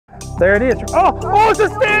There it is. Oh, oh, it's a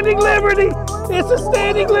Standing Liberty. It's a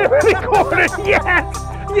Standing Liberty quarter. Yes,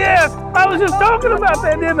 yes. I was just talking about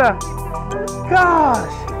that, didn't I? Gosh.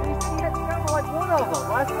 He had kind of like one of them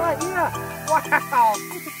last night. Yeah. Wow.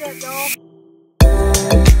 Look at that,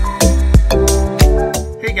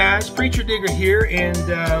 y'all. Hey guys, Preacher Digger here, and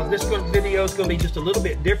this video is going to be just a little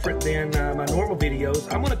bit different than my normal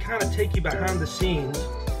videos. I'm going to kind of take you behind the scenes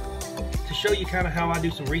to show you kind of how I do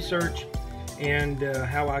some research and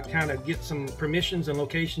how I kind of get some permissions and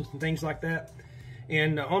locations and things like that.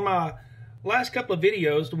 And on my last couple of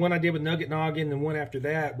videos, the one I did with Nugget Noggin and one after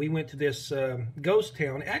that, we went to this ghost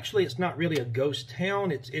town. Actually, it's not really a ghost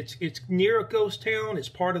town. It's near a ghost town. It's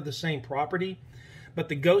part of the same property. But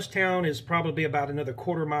the ghost town is probably about another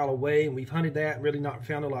quarter-mile away, and we've hunted that and really not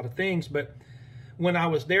found a lot of things. But when I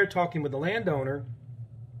was there talking with the landowner,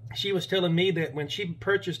 she was telling me that when she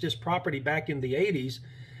purchased this property back in the 80s,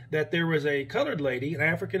 that there was a colored lady, an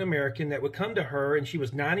African-American, that would come to her, and she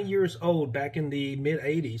was 90 years old back in the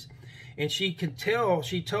mid-80s. And she could tell,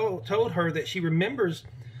 she told her that she remembers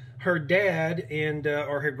her dad and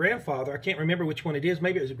or her grandfather, I can't remember which one it is,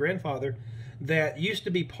 maybe it was a grandfather, that used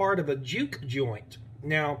to be part of a juke joint.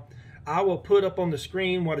 Now, I will put up on the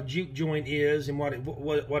screen what a juke joint is and what it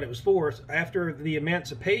was for. After the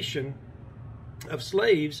emancipation of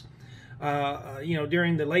slaves, you know,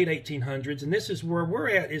 during the late 1800s, and this is where we're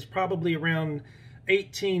at, is probably around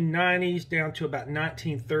 1890s down to about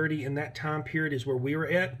 1930, in that time period is where we were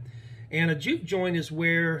at. And a juke joint is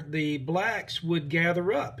where the blacks would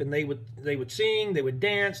gather up, and they would sing, they would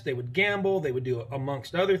dance, they would gamble, they would do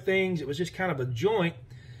amongst other things. It was just kind of a joint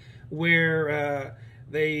where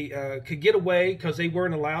they could get away because they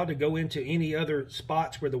weren't allowed to go into any other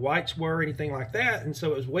spots where the whites were, anything like that. And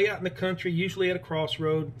so it was way out in the country, usually at a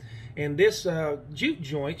crossroad. And this juke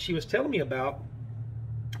joint she was telling me about,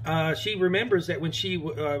 she remembers that when she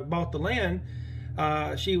bought the land,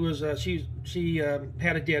 she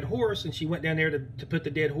had a dead horse, and she went down there to put the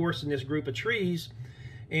dead horse in this group of trees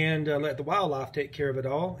and let the wildlife take care of it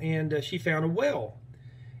all. And she found a well.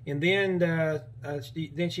 And then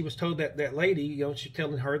she was told that that lady, you know, she's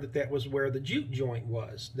telling her that that was where the juke joint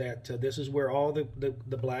was, that this is where all the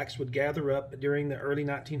blacks would gather up during the early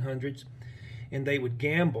 1900s, and they would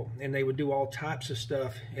gamble, and they would do all types of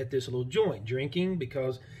stuff at this little joint, drinking,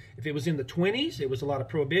 because if it was in the 20s, it was a lot of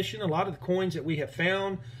prohibition. A lot of the coins that we have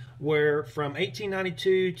found were from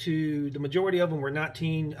 1892 to the majority of them were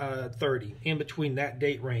 1930, in between that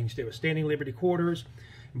date range. There was Standing Liberty quarters,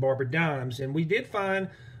 Barber dimes, and we did find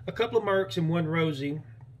a couple of Mercs and one Rosie,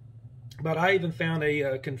 but I even found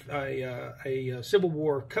a Civil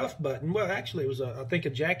War cuff button. Well, actually, it was, I think, a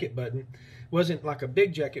jacket button. It wasn't like a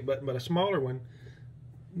big jacket button, but a smaller one.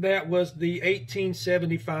 That was the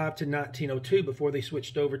 1875 to 1902, before they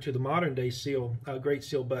switched over to the modern day seal, Great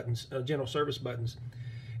Seal buttons, General Service buttons.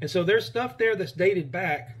 And so there's stuff there that's dated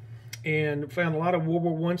back, and found a lot of World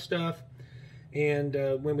War I stuff. And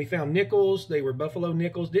when we found nickels, they were buffalo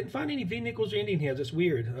nickels. Didn't find any V nickels or Indian heads. It's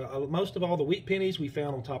weird. Most of all the wheat pennies we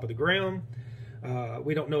found on top of the ground.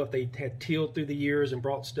 We don't know if they had tilled through the years and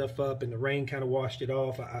brought stuff up and the rain kind of washed it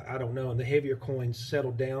off. I don't know. And the heavier coins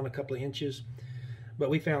settled down a couple of inches. But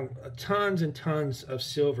we found tons and tons of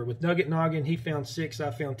silver. With Nugget Noggin, he found 6.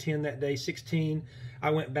 I found 10 that day, 16. I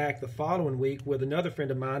went back the following week with another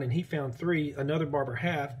friend of mine, and he found 3, another Barber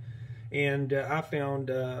half. And I found,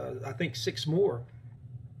 I think, 6 more,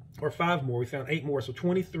 or 5 more. We found 8 more, so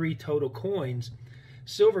 23 total coins,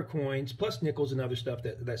 silver coins, plus nickels and other stuff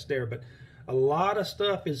that's there. But a lot of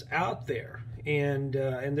stuff is out there, and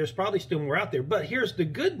there's probably still more out there. But here's the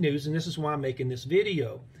good news, and this is why I'm making this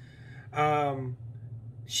video.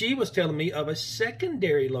 She was telling me of a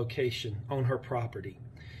secondary location on her property.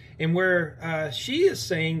 And where she is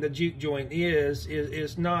saying the juke joint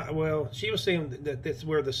is not, well, she was saying that that's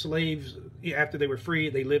where the slaves, after they were free,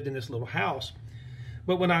 they lived in this little house.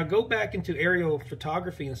 But when I go back into aerial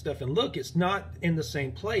photography and stuff and look, it's not in the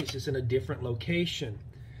same place. It's in a different location.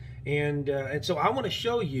 And so I want to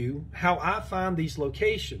show you how I find these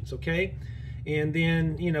locations, okay? And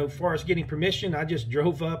then, you know, as far as getting permission, I just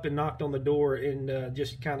drove up and knocked on the door and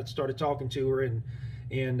just kind of started talking to her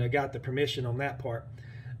and got the permission on that part.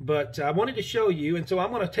 But I wanted to show you, and so I'm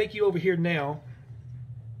going to take you over here now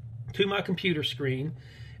to my computer screen.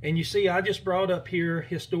 And you see, I just brought up here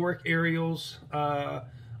Historic Aerials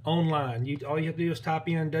online. All you have to do is type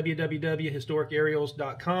in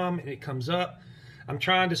www.historicaerials.com, and it comes up. I'm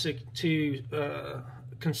trying to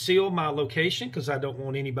conceal my location because I don't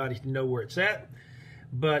want anybody to know where it's at.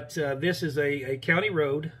 But this is a county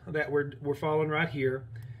road that we're following right here.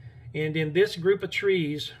 And in this group of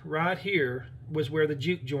trees right here was where the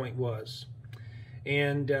juke joint was.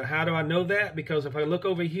 And how do I know that? Because if I look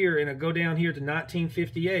over here and I go down here to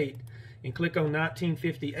 1958 and click on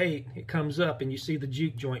 1958, it comes up and you see the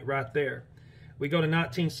juke joint right there. We go to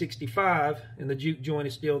 1965 and the juke joint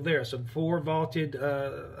is still there. So 4 vaulted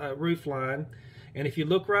roof line. And if you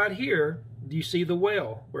look right here, you see the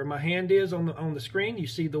well. Where my hand is on the screen, you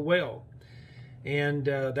see the well. And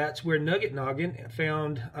that's where Nugget Noggin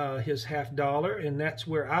found his $50, and that's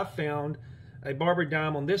where I found a barber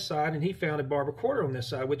dime on this side, and he found a barber quarter on this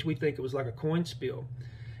side, which we think it was like a coin spill.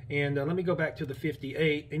 And let me go back to the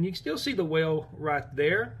 58, and you can still see the well right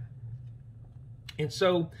there. And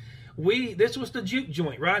so this was the juke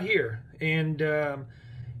joint right here, and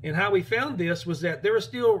how we found this was that there were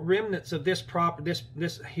still remnants of this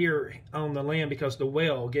here on the land because the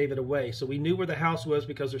well gave it away. So we knew where the house was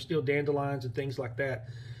because there's still dandelions and things like that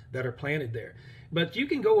are planted there. But you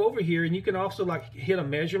can go over here and you can also like hit a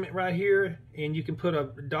measurement right here, and you can put a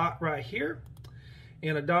dot right here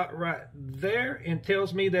and a dot right there, and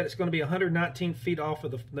tells me that it's going to be 119 feet off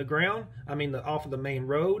of the ground. I mean, off of the main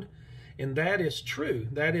road. And that is true.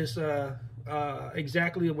 That is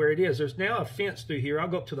exactly where it is. There's now a fence through here. I'll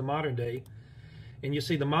go up to the modern day, and you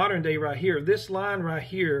see the modern day right here. This line right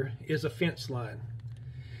here is a fence line.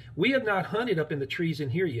 We have not hunted up in the trees in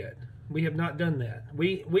here yet. We have not done that.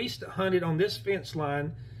 We hunted on this fence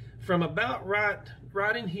line from about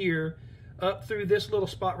right in here up through this little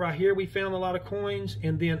spot right here. We found a lot of coins,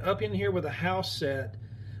 and then up in here where the house sat,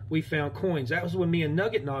 we found coins. That was when me and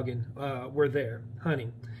Nugget Noggin were there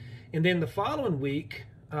hunting. And then the following week,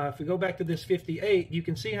 if we go back to this 58, you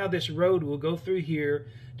can see how this road will go through here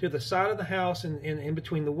to the side of the house and in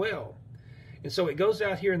between the well. And so it goes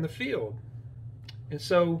out here in the field. And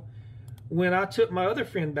so when I took my other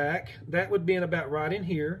friend back, that would be in about right in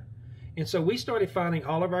here. And so we started finding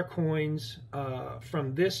all of our coins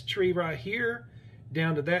from this tree right here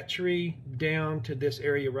down to that tree, down to this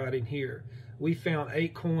area right in here. We found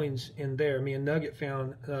 8 coins in there. Me and Nugget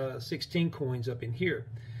found 16 coins up in here.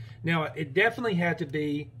 Now, it definitely had to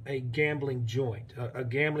be a gambling joint, a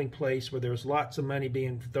gambling place where there was lots of money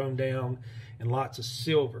being thrown down and lots of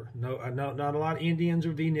silver. No, not a lot of Indians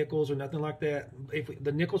or V-nickels or nothing like that.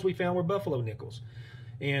 The nickels we found were buffalo nickels.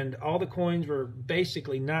 And all the coins were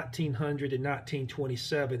basically 1900 and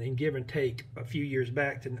 1927, and give and take a few years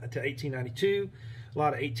back to 1892, a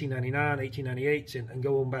lot of 1899, 1898s, and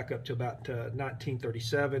go on back up to about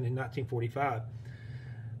 1937 and 1945.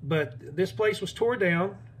 But this place was tore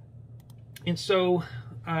down. And so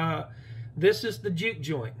this is the juke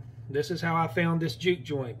joint. This is how I found this juke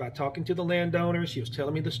joint, by talking to the landowner. She was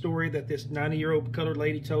telling me the story that this 90-year-old colored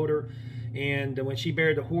lady told her. And when she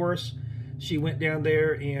buried the horse, she went down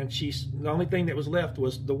there, and the only thing that was left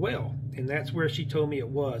was the well. And that's where she told me it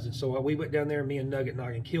was. And so we went down there, and me and Nugget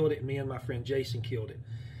Noggin killed it, and me and my friend Jason killed it.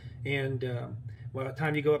 And by the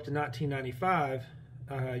time you go up to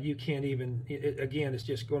 1995, you can't even, again, it's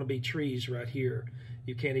just going to be trees right here.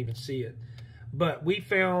 You can't even see it. But we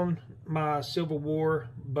found my Civil War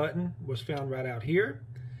button was found right out here.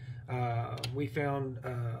 We found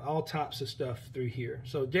all types of stuff through here.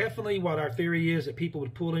 So definitely what our theory is, that people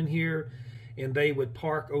would pull in here and they would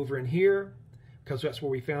park over in here, because that's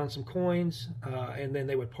where we found some coins, and then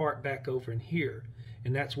they would park back over in here.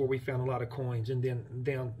 And that's where we found a lot of coins, and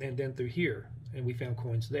then through here, and we found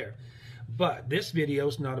coins there. But this video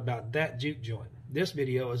is not about that juke joint. This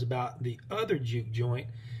video is about the other juke joint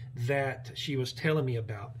that she was telling me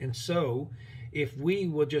about. And so if we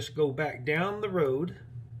will just go back down the road,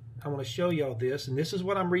 I want to show y'all this, and this is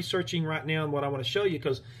what I'm researching right now and what I want to show you,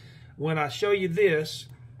 because when I show you this,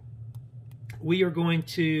 we are going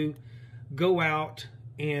to go out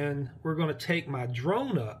and we're going to take my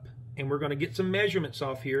drone up, and we're going to get some measurements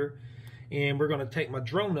off here, and we're going to take my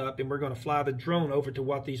drone up, and we're going to fly the drone over to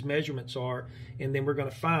what these measurements are, and then we're going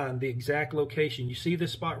to find the exact location. You see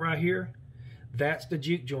this spot right here? That's the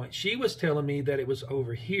juke joint. She was telling me that it was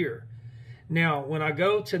over here. Now, when I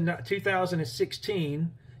go to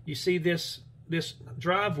 2016, you see this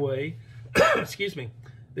driveway, excuse me,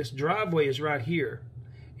 this driveway is right here,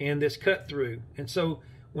 and this cut through. And so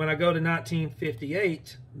when I go to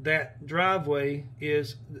 1958, that driveway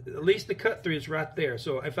is, at least the cut through is right there.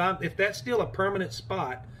 So if that's still a permanent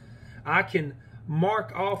spot, I can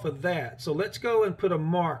mark off of that. So let's go and put a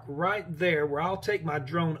mark right there where I'll take my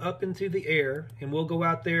drone up into the air, and we'll go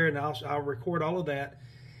out there and I'll record all of that.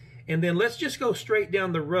 And then let's just go straight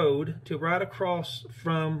down the road to right across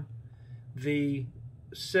from the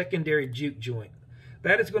secondary juke joint.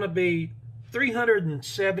 That is going to be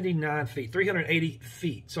 379 feet, 380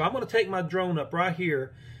 feet. So I'm going to take my drone up right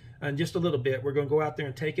here in just a little bit. We're going to go out there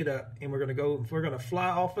and take it up, and we're going to fly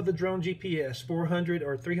off of the drone GPS 400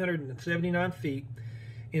 or 379 feet,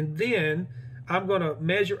 and then I'm going to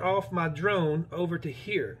measure off my drone over to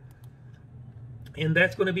here, and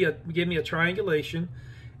that's going to give me a triangulation,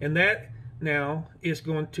 and that now is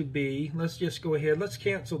going to be, let's just go ahead, let's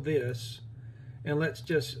cancel this, and let's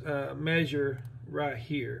just measure right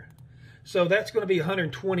here. So that's going to be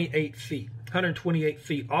 128 feet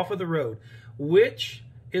off of the road, which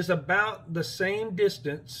is about the same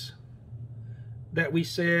distance that we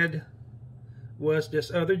said was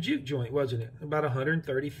this other juke joint, wasn't it? About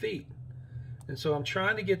 130 feet. And so I'm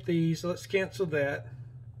trying to get these. Let's cancel that.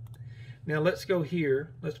 Now let's go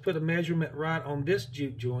here. Let's put a measurement right on this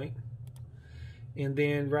juke joint, and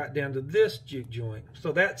then right down to this juke joint.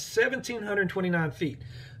 So that's 1,729 feet.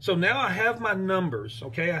 So now I have my numbers,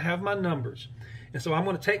 okay? I have my numbers. And so I'm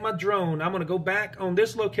going to take my drone. I'm going to go back on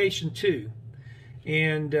this location too.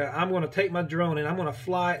 And I'm going to take my drone and I'm going to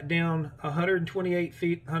fly it down 128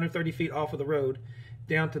 feet, 130 feet off of the road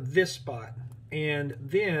down to this spot. And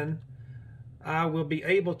then I will be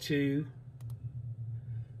able to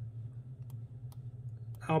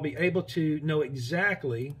know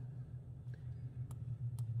exactly.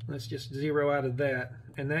 Let's just zero out of that,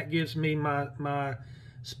 and that gives me my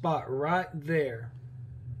spot right there.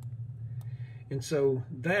 And so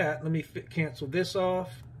that, let me cancel this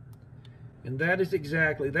off, and that is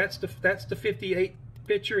exactly, that's the 58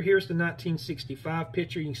 picture. Here's the 1965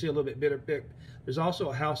 picture. You can see a little bit better. There's also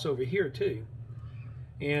a house over here too,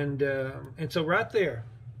 and so right there,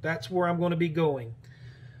 that's where I'm going to be going.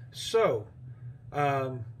 So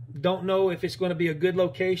don't know if it's going to be a good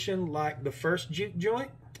location like the first juke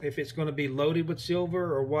joint, if it's going to be loaded with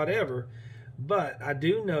silver or whatever, but I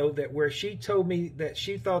do know that where she told me that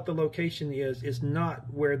she thought the location is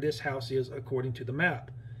not where this house is according to the map.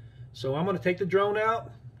 So I'm going to take the drone out.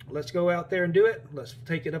 Let's go out there and do it. Let's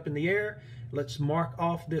take it up in the air. Let's mark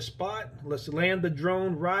off this spot. Let's land the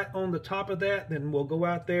drone right on the top of that. Then we'll go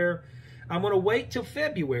out there. I'm going to wait till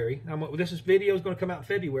February. This video is going to come out in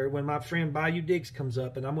February when my friend Bayou Diggs comes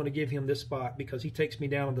up, and I'm going to give him this spot because he takes me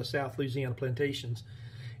down to the South Louisiana plantations.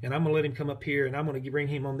 And I'm going to let him come up here, and I'm going to bring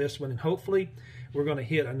him on this one, and hopefully we're going to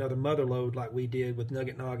hit another mother lode like we did with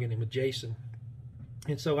Nugget Noggin and with Jason.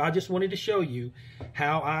 And so I just wanted to show you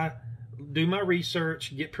how I do my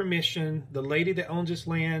research, get permission. The lady that owns this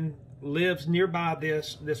land lives nearby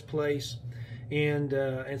this place, and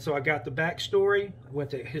so I got the backstory. Went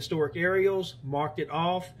to historic aerials, marked it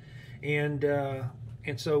off, and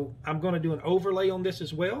so I'm going to do an overlay on this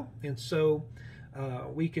as well, and so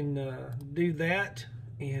we can do that.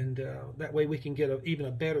 And that way we can get even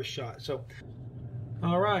a better shot. So,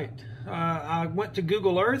 all right, I went to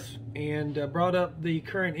Google Earth and brought up the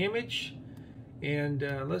current image, and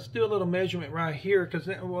let's do a little measurement right here, because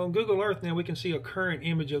well, on Google Earth now we can see a current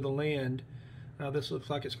image of the land. This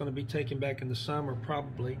looks like it's going to be taken back in the summer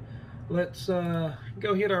probably. Let's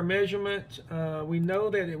go hit our measurement. We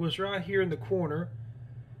know that it was right here in the corner,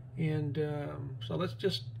 and so let's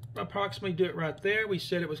just approximately do it right there. We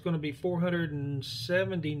said it was going to be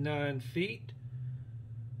 479 feet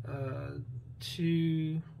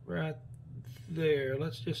to right there.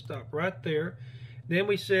 Let's just stop right there. Then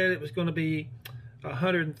we said it was going to be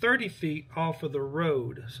 130 feet off of the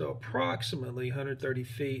road, so approximately 130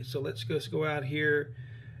 feet. So let's just go out here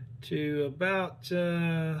to about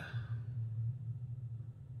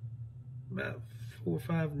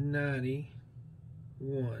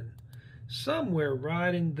 4,591. Somewhere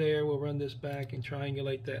right in there. We'll run this back and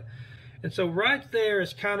triangulate that. And so right there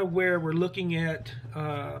is kind of where we're looking at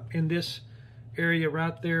in this area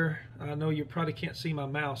right there. I know you probably can't see my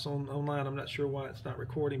mouse online. I'm not sure why it's not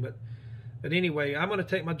recording, but anyway, I'm going to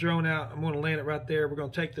take my drone out. I'm going to land it right there. We're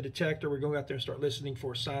going to take the detector. We're going to go out there and start listening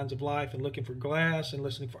for signs of life and looking for glass and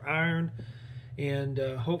listening for iron, and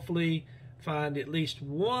hopefully find at least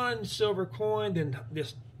one silver coin. Then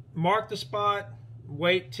just mark the spot.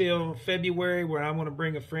 Wait till February where I'm going to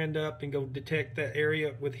bring a friend up and go detect that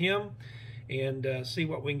area with him and see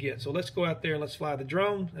what we can get. So let's go out there and let's fly the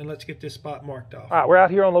drone and let's get this spot marked off. All right, we're out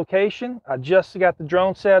here on location. I just got the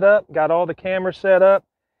drone set up, got all the cameras set up,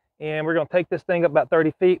 and we're going to take this thing up about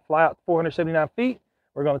 30 feet, fly out 479 feet.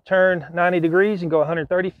 We're going to turn 90 degrees and go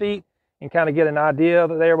 130 feet and kind of get an idea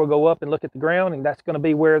of there. We'll go up and look at the ground, and that's going to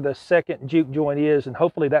be where the second juke joint is, and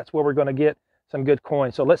hopefully that's where we're going to get some good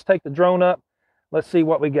coins. So let's take the drone up. Let's see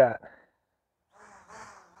what we got.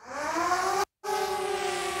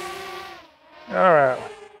 All right,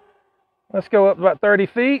 let's go up about 30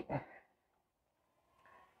 feet.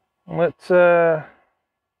 Let's get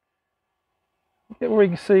where we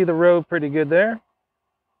can see the road pretty good there.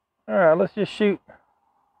 All right, let's just shoot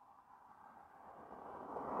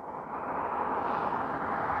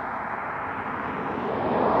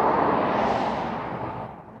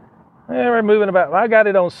we're moving about. I got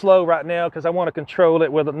it on slow right now because I want to control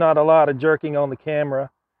it with not a lot of jerking on the camera.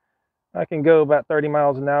 I can go about 30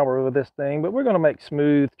 miles an hour with this thing, but we're going to make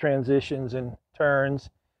smooth transitions and turns.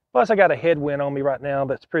 Plus, I got a headwind on me right now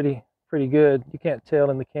that's pretty good. You can't tell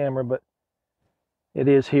in the camera, but it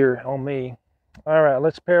is here on me. All right,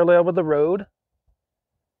 let's parallel with the road.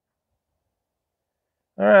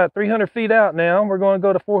 All right, 300 feet out now. We're going to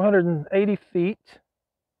go to 480 feet.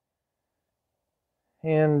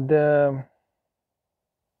 And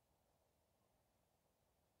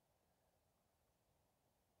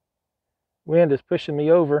wind is pushing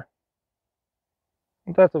me over.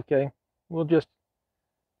 But that's okay. We'll just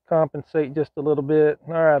compensate just a little bit.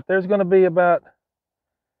 All right, there's going to be about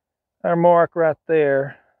our mark right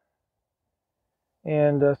there.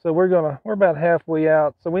 And so we're about halfway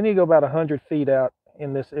out. So we need to go about 100 feet out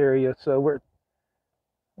in this area. So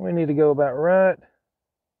we need to go about right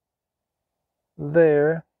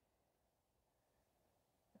there.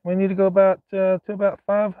 We need to go about to about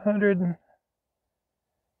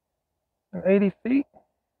 580 feet.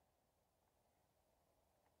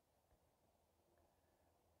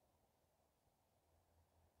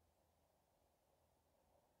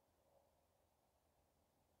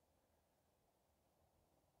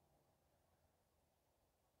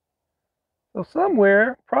 So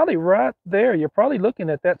somewhere, probably right there, you're probably looking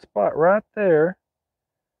at that spot right there.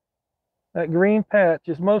 That green patch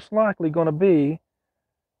is most likely going to be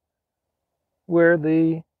where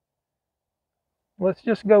let's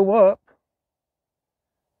just go up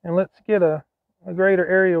and let's get a greater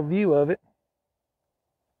aerial view of it.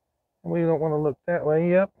 We don't want to look that way.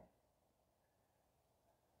 Yep.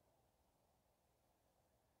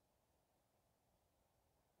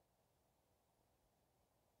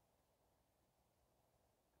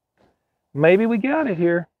 Maybe we got it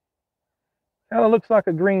here. Kind of looks like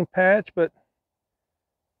a green patch, but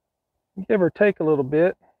give or take a little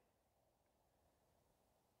bit.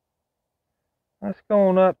 Let's go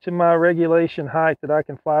on up to my regulation height that I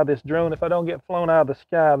can fly this drone if I don't get flown out of the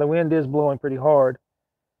sky. The wind is blowing pretty hard.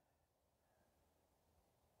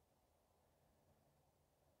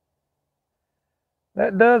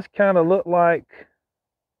 That does kind of look like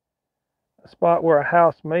a spot where a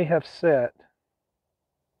house may have set.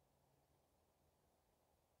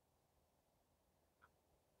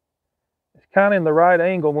 It's kind of in the right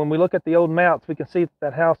angle. When we look at the old maps, we can see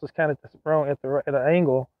that house is kind of at an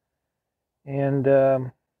angle. And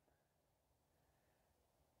so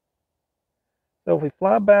if we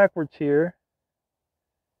fly backwards here,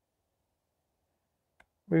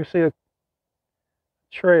 we see a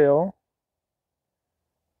trail.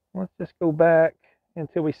 Let's just go back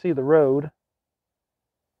until we see the road.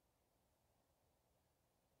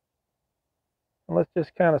 And let's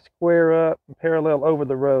just kind of square up and parallel over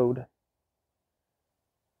the road.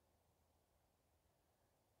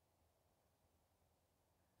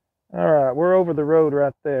 All right, we're over the road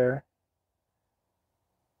right there.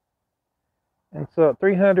 And so at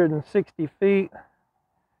 360 feet,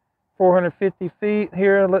 450 feet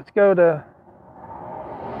here, let's go to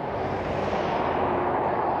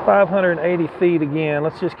 580 feet again.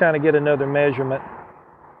 Let's just kind of get another measurement.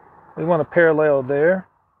 We want to parallel there.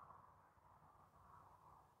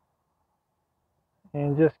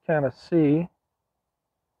 And just kind of see.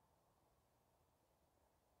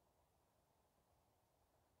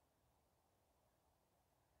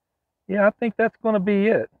 Yeah, I think that's going to be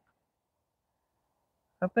it.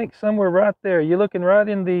 I think somewhere right there. You're looking right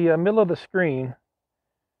in the middle of the screen.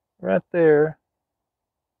 Right there.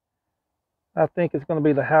 I think it's going to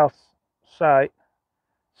be the house site.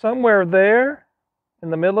 Somewhere there in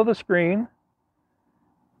the middle of the screen.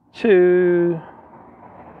 I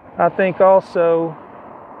think also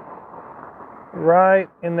right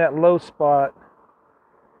in that low spot.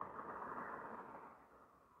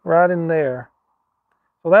 Right in there.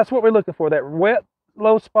 So that's what we're looking for, that wet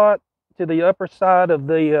low spot to the upper side of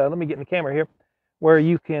the, let me get in the camera here, where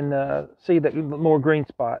you can see that more green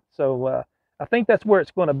spot. So I think that's where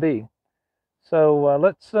it's going to be. So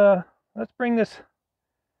let's bring this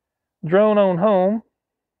drone on home.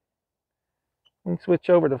 We can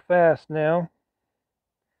switch over to fast now.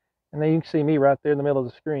 And then you can see me right there in the middle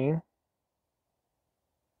of the screen.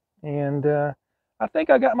 And I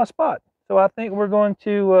think I got my spot. So I think we're going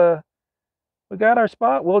to, we got our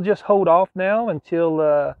spot. We'll just hold off now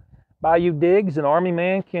until Bayou Digs, an Army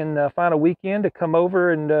man, can find a weekend to come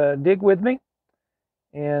over and dig with me.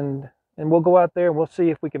 And we'll go out there and we'll see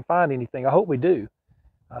if we can find anything. I hope we do.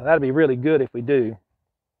 That'd be really good if we do.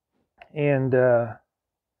 And but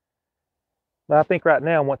I think right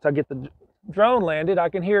now, once I get the drone landed, I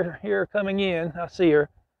can hear her coming in. I see her.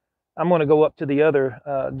 I'm going to go up to the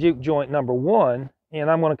other juke joint number 1, and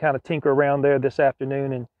I'm going to kind of tinker around there this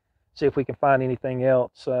afternoon and see if we can find anything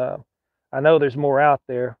else. I know there's more out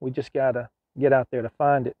there. We just got to get out there to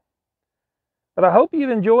find it. But I hope you've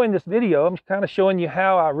enjoyed this video. I'm kind of showing you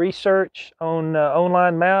how I research on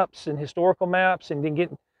online maps and historical maps, and then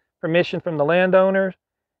getting permission from the landowners,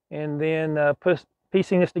 and then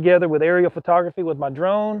piecing this together with aerial photography with my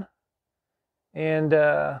drone. And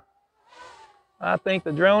I think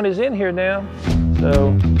the drone is in here now.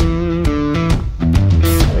 So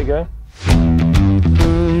there we go.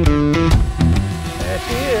 There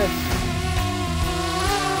she is.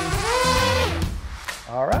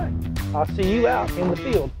 All right. I'll see you out in the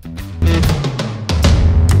field.